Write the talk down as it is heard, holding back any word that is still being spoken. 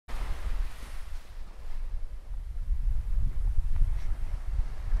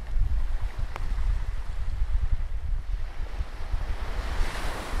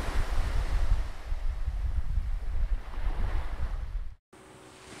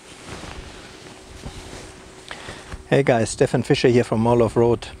Hey guys, Stefan Fischer here from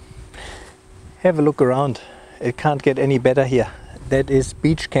AllOffroad. Have a look around. It can't get any better here. That is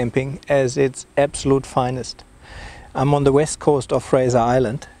beach camping as its absolute finest. I'm on the west coast of Fraser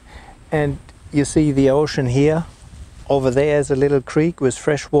Island and you see the ocean here. Over there is a little creek with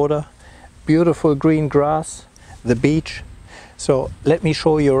fresh water, beautiful green grass, the beach. So let me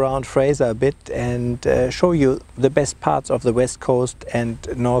show you around Fraser a bit and show you the best parts of the west coast and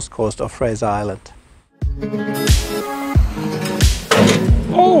north coast of Fraser Island.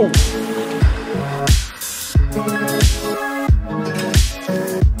 Oh!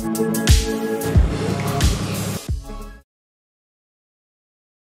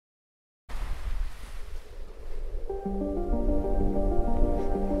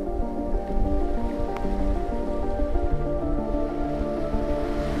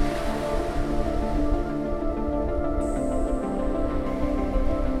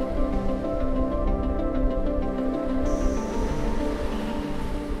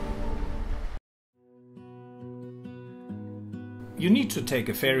 You need to take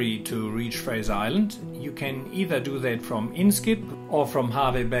a ferry to reach Fraser Island. You can either do that from Inskip or from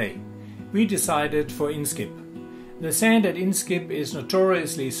Kgari Bay. We decided for Inskip. The sand at Inskip is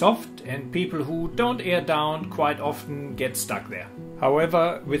notoriously soft and people who don't air down quite often get stuck there.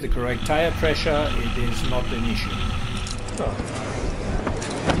 However, with the correct tire pressure it is not an issue. So,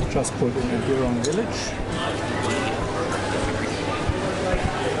 just pulled in a Huron village.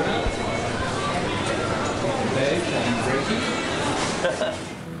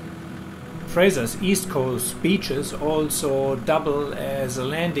 Fraser's east coast beaches also double as a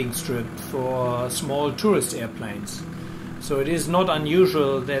landing strip for small tourist airplanes. So it is not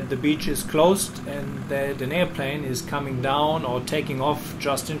unusual that the beach is closed and that an airplane is coming down or taking off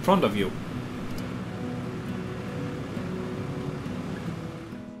just in front of you.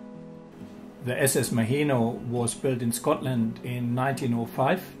 The SS Maheno was built in Scotland in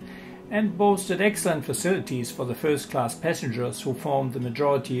 1905 and boasted excellent facilities for the first-class passengers who formed the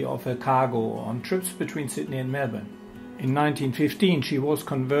majority of her cargo on trips between Sydney and Melbourne. In 1915 she was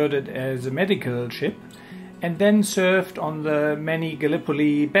converted as a medical ship and then served on the many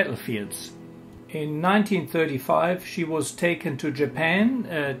Gallipoli battlefields. In 1935 she was taken to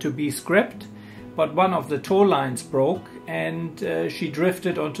Japan to be scrapped, but one of the tow lines broke and she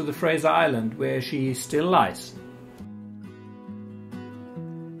drifted onto the Fraser Island where she still lies.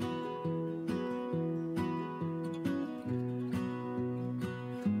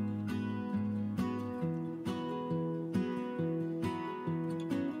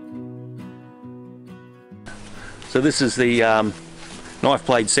 So this is the knife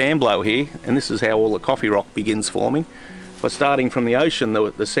blade sand blow here, and this is how all the coffee rock begins forming. By starting from the ocean,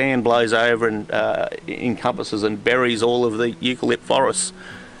 the sand blows over and encompasses and buries all of the eucalypt forests,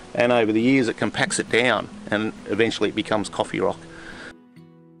 and over the years it compacts it down and eventually it becomes coffee rock.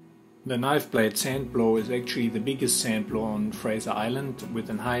 The knife blade sand blow is actually the biggest sand blow on Fraser Island with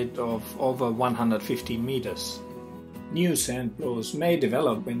a height of over 150 meters. New sand blows may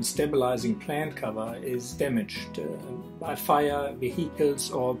develop when stabilizing plant cover is damaged by fire, vehicles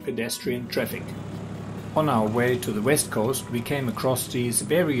or pedestrian traffic. On our way to the west coast we came across this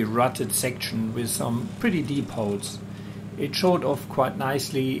very rutted section with some pretty deep holes. It showed off quite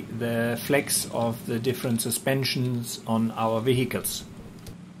nicely the flex of the different suspensions on our vehicles.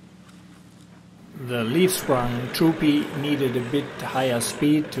 The leaf-sprung Troopy needed a bit higher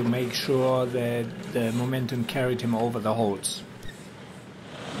speed to make sure that the momentum carried him over the holes.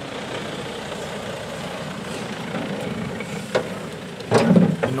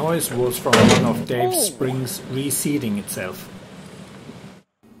 The noise was from one of Dave's springs reseeding itself.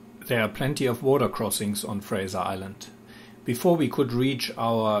 There are plenty of water crossings on Fraser Island. Before we could reach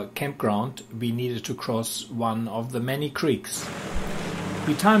our campground, we needed to cross one of the many creeks.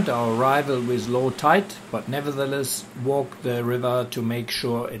 We timed our arrival with low tide, but nevertheless walked the river to make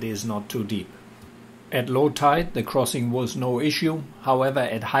sure it is not too deep. At low tide the crossing was no issue, however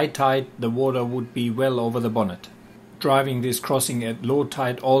at high tide the water would be well over the bonnet. Driving this crossing at low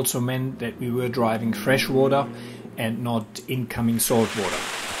tide also meant that we were driving fresh water and not incoming salt water.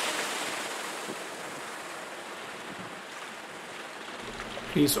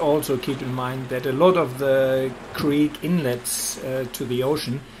 Please also keep in mind that a lot of the creek inlets to the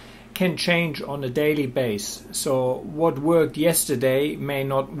ocean can change on a daily basis. So what worked yesterday may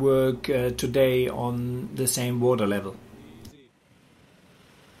not work today on the same water level.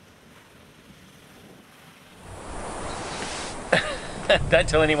 Don't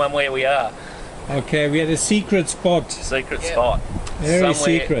tell anyone where we are. Okay, we had a secret spot. Secret spot. Very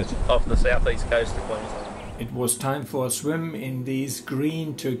somewhere secret. Off the southeast coast of Queensland. It was time for a swim in these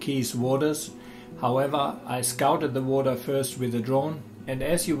green turquoise waters. However, I scouted the water first with a drone, and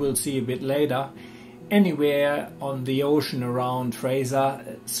as you will see a bit later, anywhere on the ocean around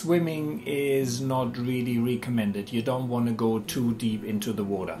Fraser, swimming is not really recommended. You don't want to go too deep into the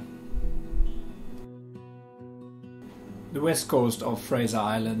water. The west coast of Fraser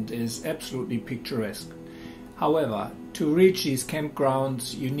Island is absolutely picturesque. However, to reach these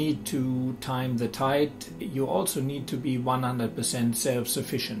campgrounds you need to time the tide. You also need to be 100%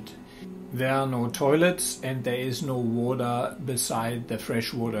 self-sufficient. There are no toilets and there is no water beside the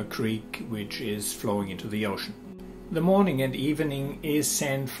freshwater creek which is flowing into the ocean. The morning and evening is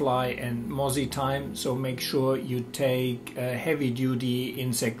sandfly and mozzie time, so make sure you take a heavy-duty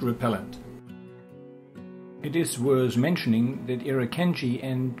insect repellent. It is worth mentioning that irukandji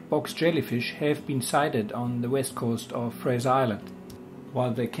and box jellyfish have been sighted on the west coast of Fraser Island.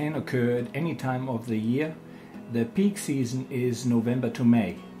 While they can occur at any time of the year, the peak season is November to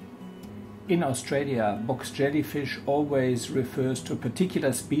May. In Australia, box jellyfish always refers to a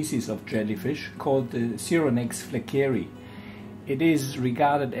particular species of jellyfish called the Sironex fleckeri. It is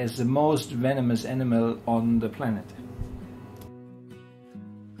regarded as the most venomous animal on the planet.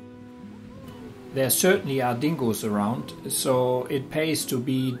 There certainly are dingoes around, so it pays to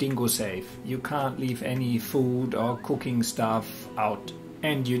be dingo safe. You can't leave any food or cooking stuff out,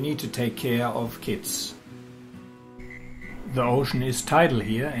 and you need to take care of kids. The ocean is tidal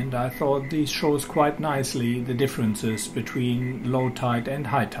here, and I thought this shows quite nicely the differences between low tide and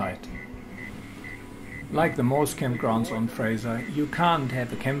high tide. Like the most campgrounds on Fraser, you can't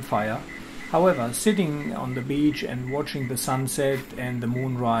have a campfire. However, sitting on the beach and watching the sunset and the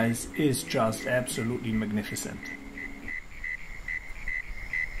moonrise is just absolutely magnificent.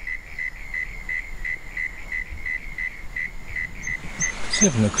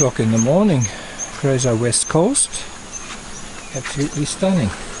 7 o'clock in the morning, Fraser West Coast. Absolutely stunning.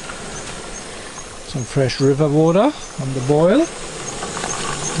 Some fresh river water on the boil. It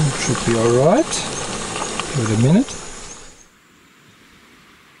should be alright. Give it a minute.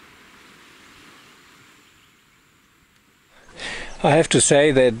 I have to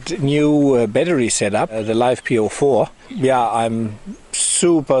say that new battery setup, the LiFePO4, yeah, I'm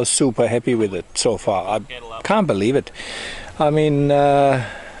super happy with it so far. I can't believe it. I mean,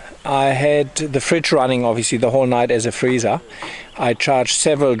 I had the fridge running obviously the whole night as a freezer. I charged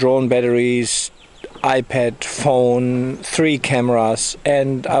several drone batteries, iPad, phone, 3 cameras,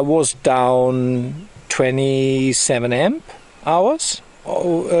 and I was down 27 amp hours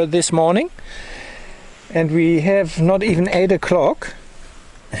this morning. And we have not even 8 o'clock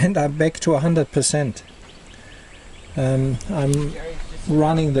and I'm back to 100%. I'm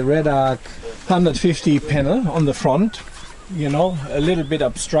running the Redarc 150 panel on the front, you know, a little bit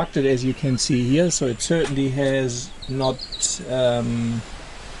obstructed as you can see here, so it certainly has not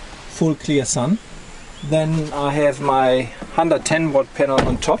full clear sun. Then I have my 110 watt panel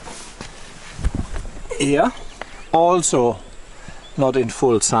on top here, also not in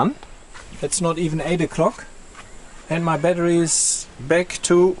full sun. It's not even 8 o'clock and my battery is back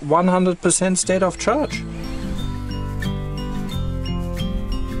to 100% state of charge.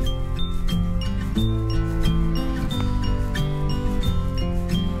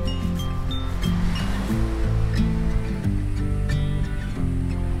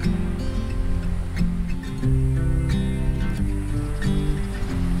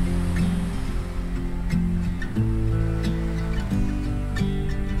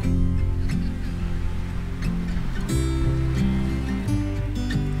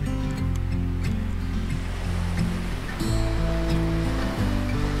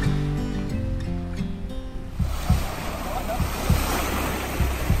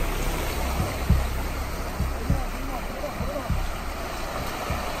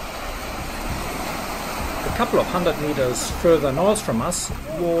 A couple of 100 meters further north from us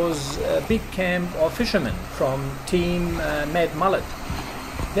was a big camp of fishermen from team Mad Mullet.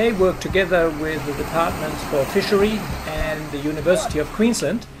 They work together with the departments for fishery and the University of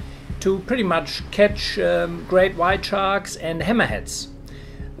Queensland to pretty much catch great white sharks and hammerheads.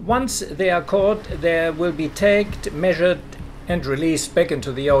 Once they are caught, they will be tagged, measured and released back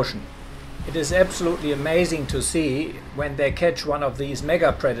into the ocean. It is absolutely amazing to see when they catch one of these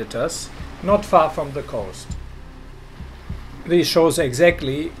mega predators not far from the coast. This shows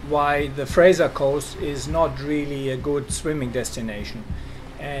exactly why the Fraser coast is not really a good swimming destination,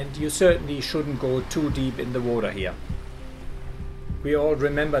 and you certainly shouldn't go too deep in the water here. We all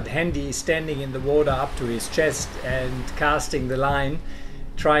remembered Handy standing in the water up to his chest and casting the line,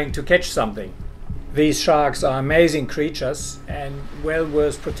 trying to catch something. These sharks are amazing creatures and well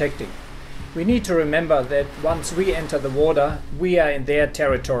worth protecting. We need to remember that once we enter the water, we are in their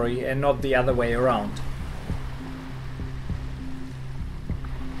territory and not the other way around.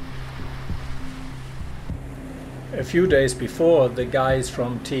 A few days before, the guys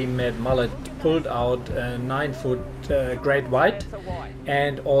from Team Mad Mullet pulled out a 9-foot great white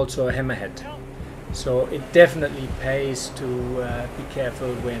and also a hammerhead. So it definitely pays to be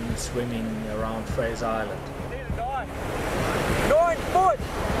careful when swimming around Fraser Island. 9 foot!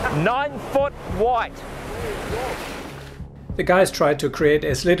 9 foot white! The guys tried to create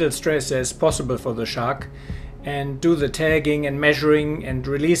as little stress as possible for the shark and do the tagging and measuring and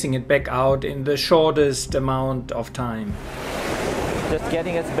releasing it back out in the shortest amount of time. Just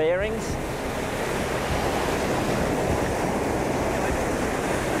getting its bearings.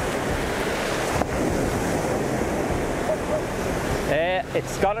 Yeah,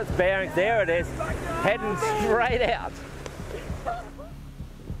 it's got its bearings. There it is, heading straight out.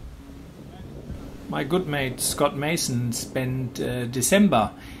 My good mate Scott Mason spent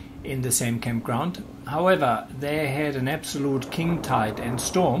December in the same campground. However, they had an absolute king tide and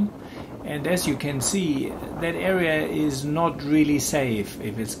storm, and as you can see, that area is not really safe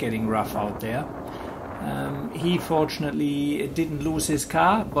if it's getting rough out there. He fortunately didn't lose his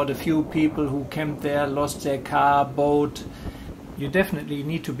car, but a few people who camped there lost their car, boat. You definitely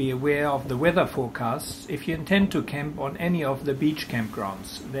need to be aware of the weather forecasts if you intend to camp on any of the beach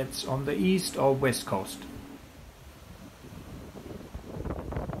campgrounds that's on the east or west coast.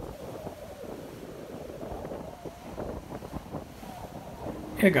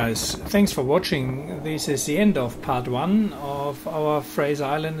 Hey guys, thanks for watching. This is the end of part 1 of our Fraser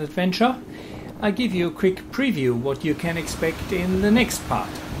Island adventure. I give you a quick preview what you can expect in the next part.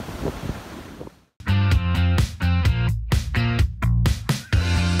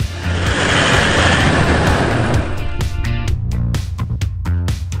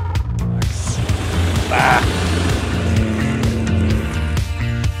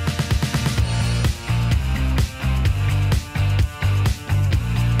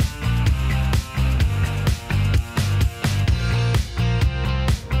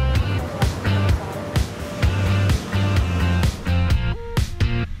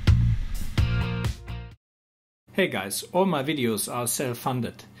 Hey guys, all my videos are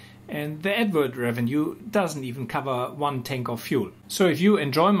self-funded and the advert revenue doesn't even cover 1 tank of fuel. So if you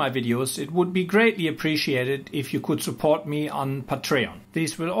enjoy my videos, it would be greatly appreciated if you could support me on Patreon.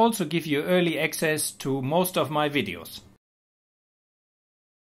 This will also give you early access to most of my videos.